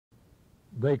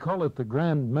They call it the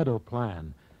Grand Meadow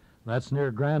Plan. That's near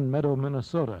Grand Meadow,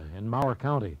 Minnesota, in Mower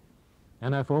County.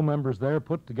 NFO members there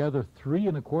put together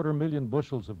 3.25 million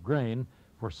bushels of grain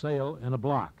for sale in a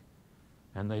block,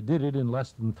 and they did it in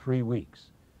less than 3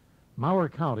 weeks. Mower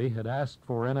County had asked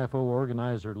for NFO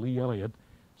organizer Lee Elliott,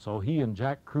 so he and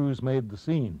Jack Cruz made the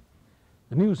scene.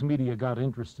 The news media got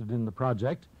interested in the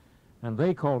project, and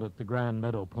they called it the Grand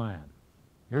Meadow Plan.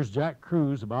 Here's Jack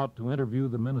Cruz about to interview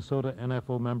the Minnesota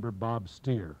NFO member Bob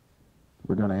Steer.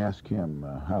 We're going to ask him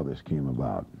how this came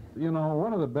about. You know,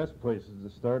 one of the best places to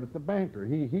start is the banker.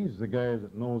 He's the guy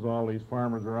that knows all these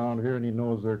farmers around here, and he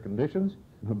knows their conditions.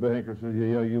 The banker says,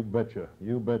 yeah, you betcha,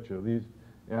 you betcha.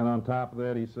 And on top of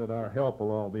that, he said, our help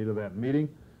will all be to that meeting.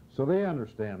 So they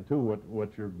understand, too,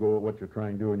 what you're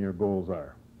trying to do and your goals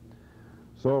are.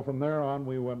 So from there on,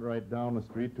 we went right down the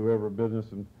street to every business,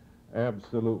 and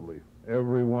absolutely,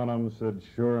 every one of them said,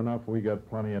 sure enough, we got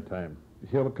plenty of time. The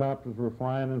helicopters were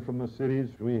flying in from the cities.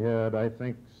 We had, I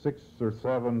think, 6 or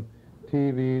 7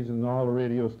 TVs and all the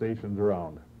radio stations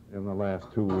around in the last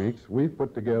 2 weeks. We've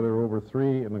put together over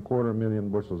 3.25 million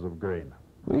bushels of grain.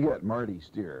 We got Marty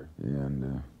Steer,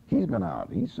 and he's been out.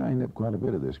 He's signed up quite a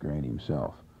bit of this grain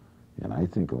himself. And I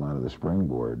think a lot of the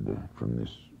springboard from this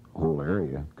whole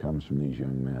area comes from these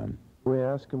young men. We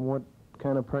asked them what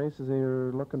kind of prices they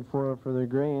were looking for their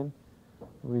grain.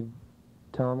 We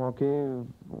tell them, okay,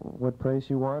 what price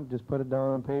you want, just put it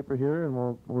down on paper here, and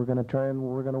we're going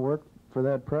to work for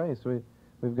that price.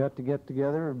 We've got to get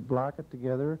together, block it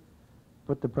together,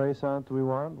 put the price on that we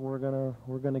want, and we're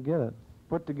going to get it.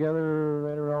 Put together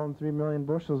right around 3 million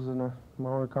bushels in the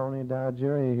Mower County, Dodge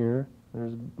area here.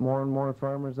 There's more and more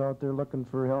farmers out there looking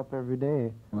for help every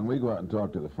day. When we go out and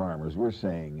talk to the farmers, we're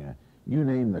saying, you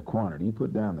name the quantity, you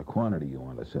put down the quantity you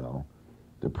want to sell,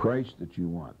 the price that you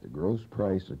want, the gross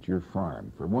price at your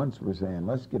farm. For once, we're saying,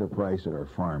 let's get a price at our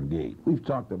farm gate. We've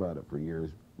talked about it for years.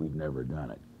 We've never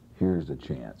done it. Here's a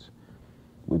chance.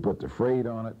 We put the freight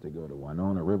on it to go to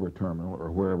Winona River Terminal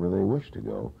or wherever they wish to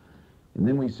go. And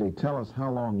then we say, tell us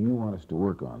how long you want us to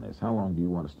work on this. How long do you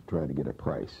want us to try to get a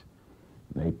price?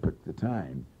 And they pick the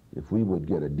time. If we would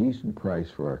get a decent price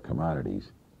for our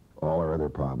commodities, all our other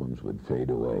problems would fade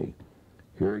away.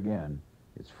 Here again,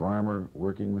 it's farmer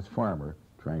working with farmer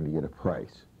trying to get a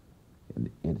price.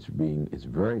 And it's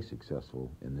very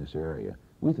successful in this area.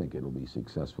 We think it'll be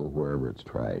successful wherever it's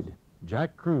tried.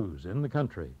 Jack Cruz in the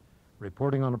country,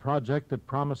 reporting on a project that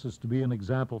promises to be an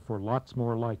example for lots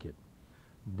more like it.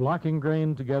 Blocking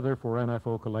grain together for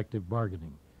NFO collective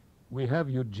bargaining. We have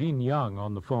Eugene Young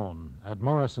on the phone at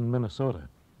Morrison, Minnesota.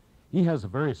 He has a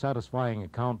very satisfying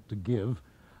account to give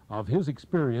of his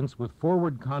experience with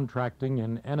forward contracting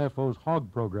in NFO's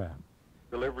hog program.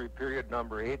 Delivery period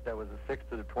number 8, that was the 6th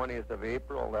to the 20th of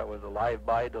April. That was a live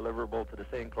buy deliverable to the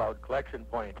St. Cloud collection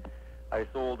point. I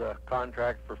sold a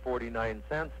contract for 49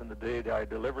 cents, and the day that I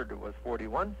delivered it was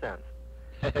 41 cents.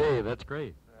 Hey, that's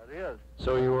great. That is.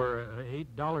 So you were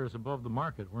 $8 above the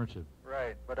market, weren't you?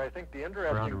 Right, but I think the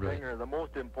interesting thing, or the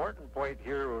most important point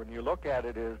here when you look at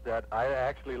it, is that I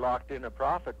actually locked in a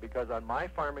profit, because on my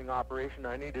farming operation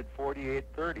I needed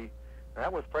 $48.30.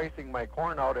 That was pricing my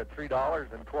corn out at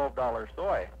 $3 and $12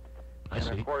 soy. And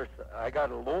of course, I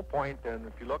got a low point, and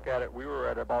if you look at it, we were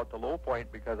at about the low point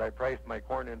because I priced my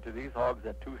corn into these hogs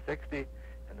at $2.60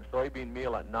 and the soybean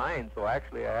meal at $9. So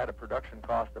actually, I had a production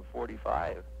cost of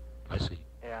 $45. I see.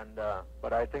 And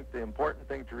but I think the important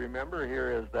thing to remember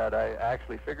here is that I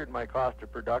actually figured my cost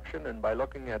of production, and by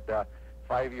looking at the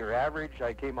 5-year average,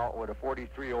 I came out with a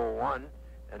 43.01,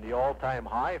 and the all-time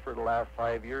high for the last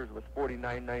 5 years was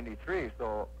 49.93.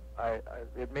 So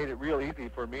it made it real easy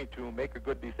for me to make a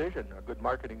good decision, a good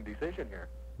marketing decision here.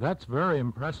 That's very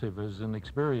impressive as an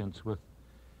experience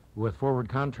with forward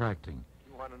contracting.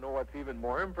 You want to know what's even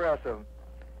more impressive?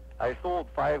 I sold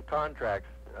 5 contracts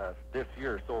this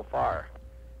year so far,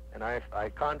 and I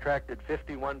contracted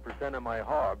 51% of my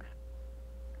hogs,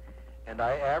 and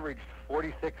I averaged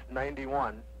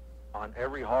 46.91 on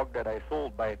every hog that I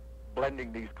sold by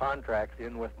blending these contracts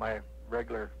in with my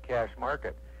regular cash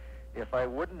market. If I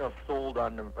wouldn't have sold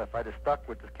on them, if I'd have stuck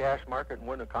with the cash market and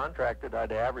wouldn't have contracted,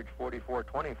 I'd average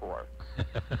 44.24.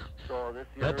 So this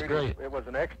year, That's great. It was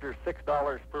an extra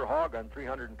 $6 per hog on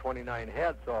 329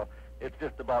 heads, so it's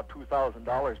just about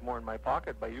 $2,000 more in my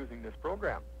pocket by using this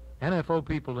program. NFO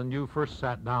people and you first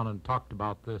sat down and talked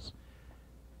about this.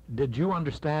 Did you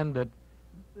understand that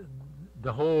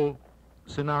the whole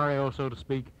scenario, so to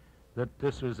speak, that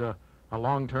this is a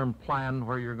long-term plan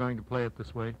where you're going to play it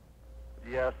this way?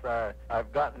 Yes,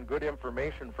 I've gotten good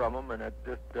information from them, and it's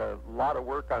just a lot of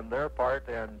work on their part,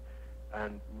 and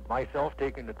and myself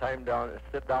taking the time down,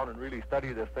 sit down and really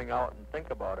study this thing out and think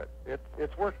about it.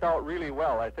 It's worked out really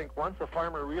well. I think once a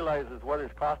farmer realizes what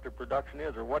his cost of production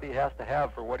is or what he has to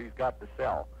have for what he's got to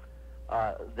sell,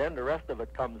 then the rest of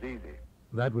it comes easy.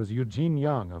 That was Eugene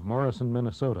Young of Morrison,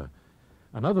 Minnesota.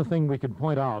 Another thing we could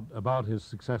point out about his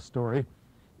success story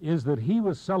is that he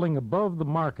was selling above the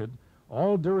market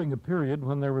all during a period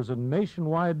when there was a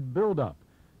nationwide buildup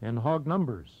in hog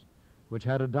numbers, which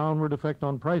had a downward effect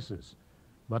on prices,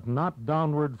 but not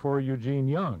downward for Eugene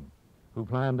Young, who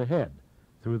planned ahead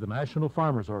through the National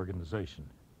Farmers Organization.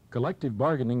 Collective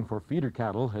bargaining for feeder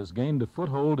cattle has gained a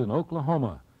foothold in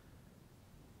Oklahoma.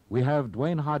 We have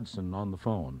Dwayne Hodgson on the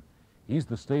phone. He's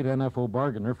the state NFO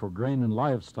bargainer for grain and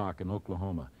livestock in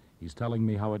Oklahoma. He's telling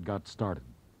me how it got started.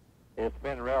 It's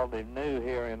been relatively new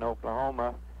here in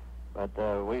Oklahoma,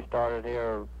 but we started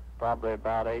here probably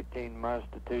about 18 months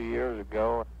to 2 years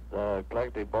ago. The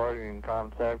collective bargaining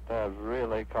concept has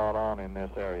really caught on in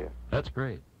this area. That's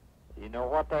great. You know,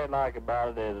 what they like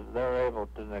about it is they're able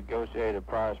to negotiate a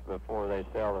price before they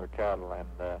sell their cattle,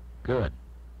 and Good.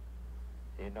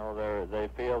 you know, they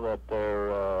feel that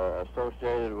they're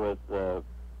associated with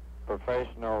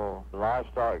professional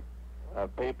livestock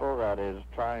people that is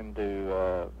trying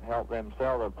to help them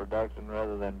sell their production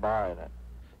rather than buying it.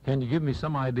 Can you give me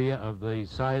some idea of the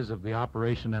size of the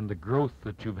operation and the growth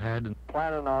that you've had?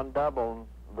 Planning on doubling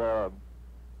the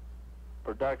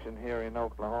production here in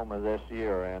Oklahoma this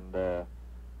year, and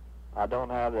I don't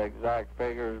have the exact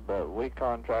figures, but we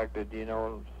contracted, you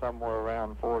know, somewhere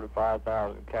around 4,000 to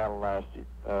 5,000 cattle last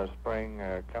spring,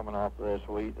 coming off of this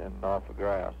wheat and off of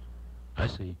grass. I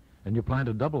see. And you plan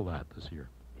to double that this year?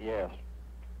 Yes.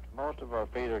 Most of our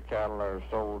feeder cattle are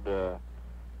sold,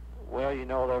 well, you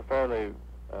know, they're fairly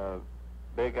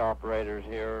big operators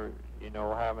here, you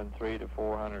know, having 300 to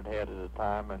 400 head at a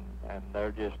time, and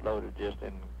they're just loaded just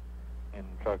in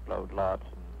truckload lots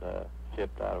and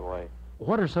shipped out of the way.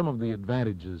 What are some of the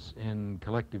advantages in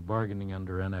collective bargaining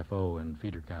under NFO and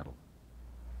feeder cattle?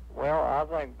 Well, I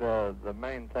think the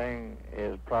main thing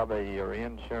is probably your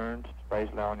insurance,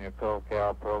 especially on your cull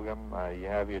cow program. You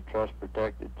have your trust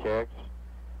protected checks.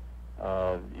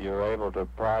 You're able to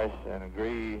price and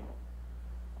agree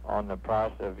on the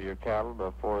price of your cattle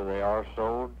before they are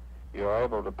sold. You're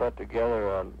able to put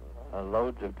together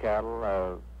loads of cattle,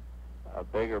 a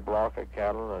bigger block of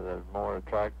cattle that is more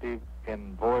attractive.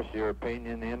 Can voice your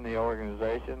opinion in the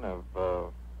organization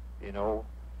of, you know,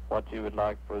 what you would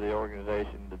like for the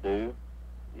organization to do.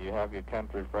 You have your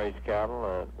country fresh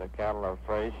cattle. The cattle are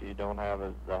fresh. You don't have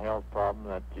the health problem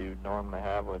that you normally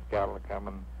have with cattle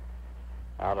coming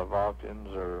out of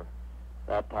auctions or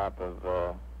that type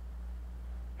of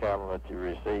cattle that you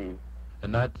receive.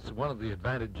 And that's one of the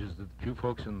advantages that you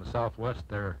folks in the Southwest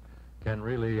there can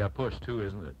really push too,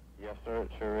 isn't it? Yes, sir, it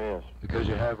sure is. Because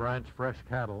you have ranch fresh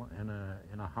cattle in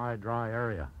a high dry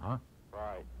area, huh?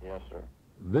 Right, yes, sir.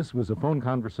 This was a phone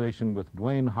conversation with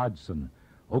Dwayne Hodgson,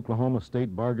 Oklahoma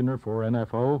State Bargainer for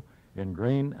NFO in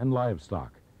grain and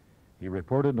livestock. He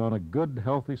reported on a good,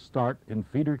 healthy start in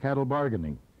feeder cattle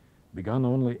bargaining, begun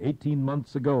only 18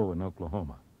 months ago in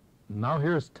Oklahoma. Now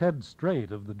here's Ted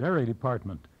Strait of the Dairy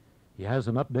Department. He has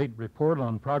an update report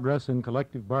on progress in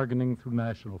collective bargaining through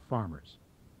national farmers.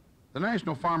 The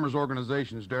National Farmers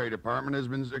Organization's Dairy Department has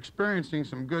been experiencing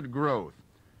some good growth.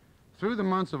 Through the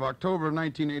months of October of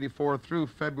 1984 through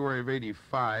February of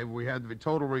 85, we had the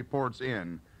total reports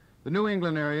in. The New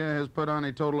England area has put on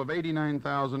a total of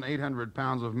 89,800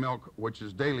 pounds of milk, which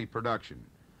is daily production.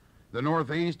 The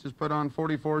Northeast has put on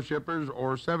 44 shippers,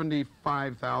 or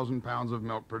 75,000 pounds of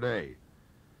milk per day.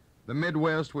 The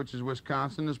Midwest, which is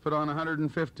Wisconsin, has put on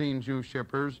 115 new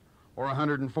shippers, or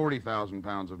 140,000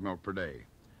 pounds of milk per day.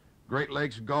 Great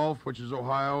Lakes Gulf, which is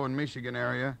Ohio and Michigan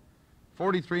area,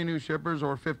 43 new shippers,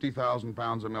 or 50,000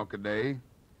 pounds of milk a day.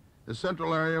 The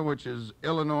Central area, which is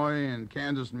Illinois and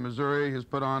Kansas and Missouri, has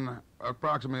put on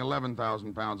approximately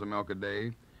 11,000 pounds of milk a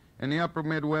day. And the Upper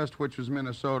Midwest, which was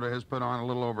Minnesota, has put on a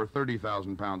little over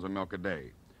 30,000 pounds of milk a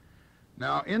day.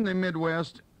 Now, in the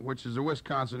Midwest, which is the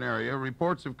Wisconsin area,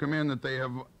 reports have come in that they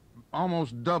have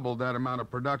almost doubled that amount of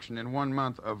production in 1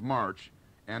 month of March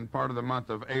and part of the month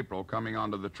of April coming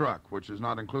onto the truck, which is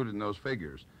not included in those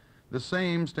figures. The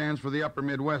same stands for the Upper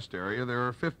Midwest area. There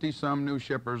are 50-some new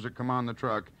shippers that come on the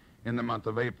truck in the month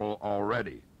of April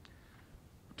already.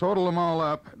 Total them all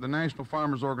up, the National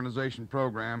Farmers Organization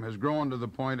program has grown to the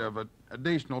point of an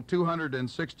additional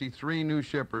 263 new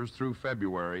shippers through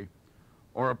February,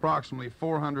 or approximately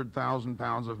 400,000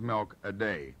 pounds of milk a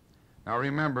day. Now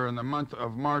remember, in the month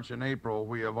of March and April,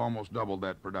 we have almost doubled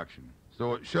that production.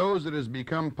 So it shows it has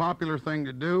become a popular thing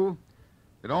to do.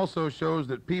 It also shows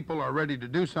that people are ready to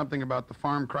do something about the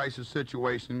farm crisis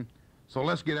situation. So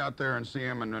let's get out there and see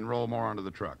them and roll more onto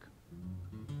the truck.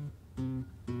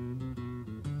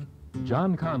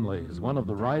 John Conley is one of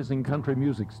the rising country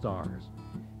music stars.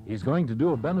 He's going to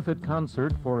do a benefit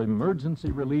concert for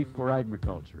emergency relief for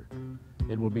agriculture.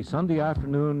 It will be Sunday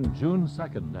afternoon, June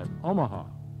 2nd at Omaha.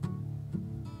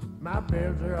 My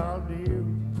bills are all due,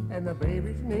 and the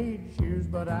babies need shoes,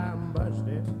 but I'm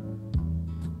busted.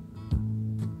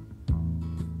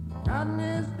 Cotton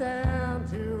is down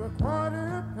to a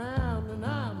quarter a pound, and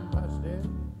I'm busted.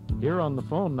 Here on the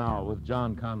phone now with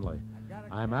John Conley.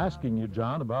 I'm asking you,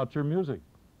 John, about your music.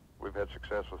 We've had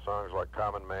success with songs like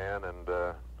Common Man and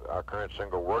our current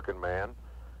single, Working Man,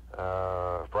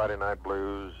 Friday Night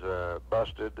Blues,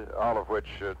 Busted, all of which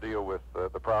deal with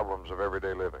the problems of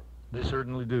everyday living. They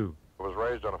certainly do. I was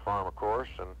raised on a farm, of course,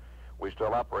 and we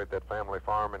still operate that family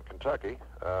farm in Kentucky,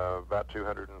 about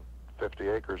 250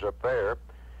 acres up there,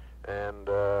 and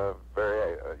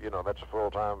that's a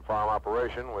full-time farm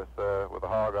operation with a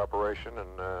hog operation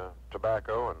and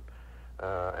tobacco and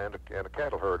a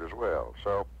cattle herd as well.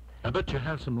 So I bet you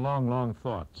have some long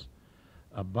thoughts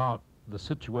about the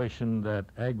situation that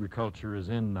agriculture is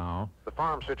in now. The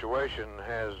farm situation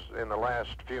has, in the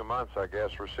last few months, I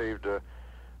guess, received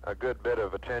a good bit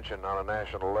of attention on a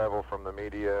national level from the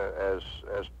media as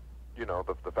you know,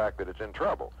 the fact that it's in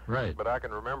trouble. Right. But I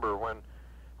can remember when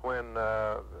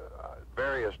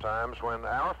various times when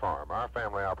our farm, our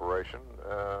family operation,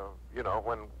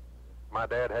 when my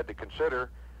dad had to consider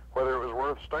whether it was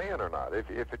worth staying or not, if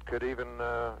it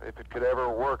could ever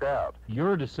work out.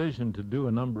 Your decision to do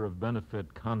a number of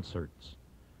benefit concerts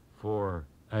for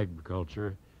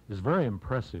agriculture is very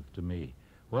impressive to me.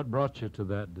 What brought you to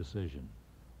that decision?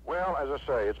 Well, as I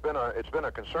say, it's been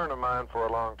a concern of mine for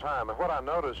a long time, and what I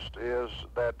noticed is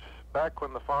that back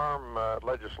when the farm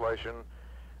legislation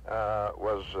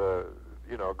was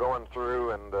going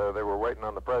through, and they were waiting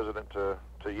on the president to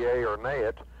yay or nay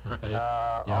it. Right.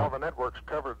 All Yeah. the networks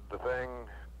covered the thing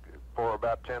for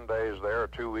about 10 days there, or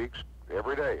 2 weeks,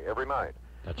 every day, every night.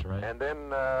 That's right. And then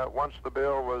once the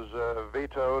bill was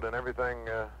vetoed and everything,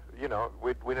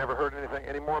 we never heard anything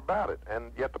anymore about it.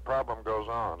 And yet the problem goes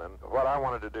on. And what I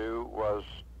wanted to do was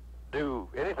do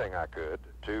anything I could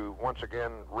to once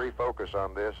again refocus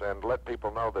on this and let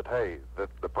people know that, hey, that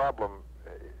the problem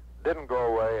didn't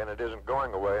go away and it isn't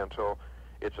going away until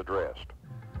it's addressed.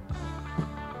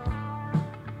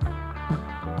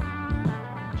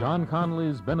 John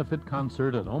Conley's benefit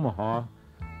concert at Omaha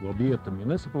will be at the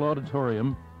Municipal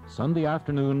Auditorium Sunday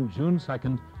afternoon, June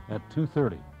 2nd at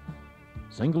 2:30.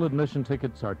 Single admission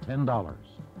tickets are $10.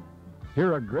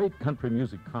 Hear a great country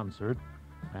music concert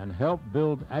and help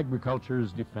build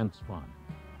agriculture's defense fund.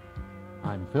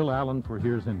 I'm Phil Allen for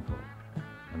Here's Info,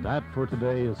 and that for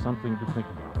today is something to think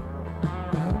about.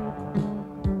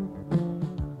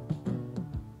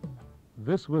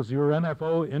 This was your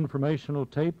NFO informational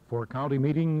tape for county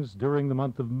meetings during the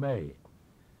month of May.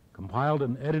 Compiled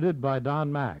and edited by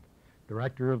Don Mack,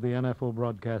 director of the NFO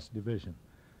Broadcast Division.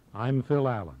 I'm Phil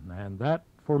Allen, and that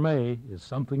for May is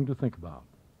something to think about.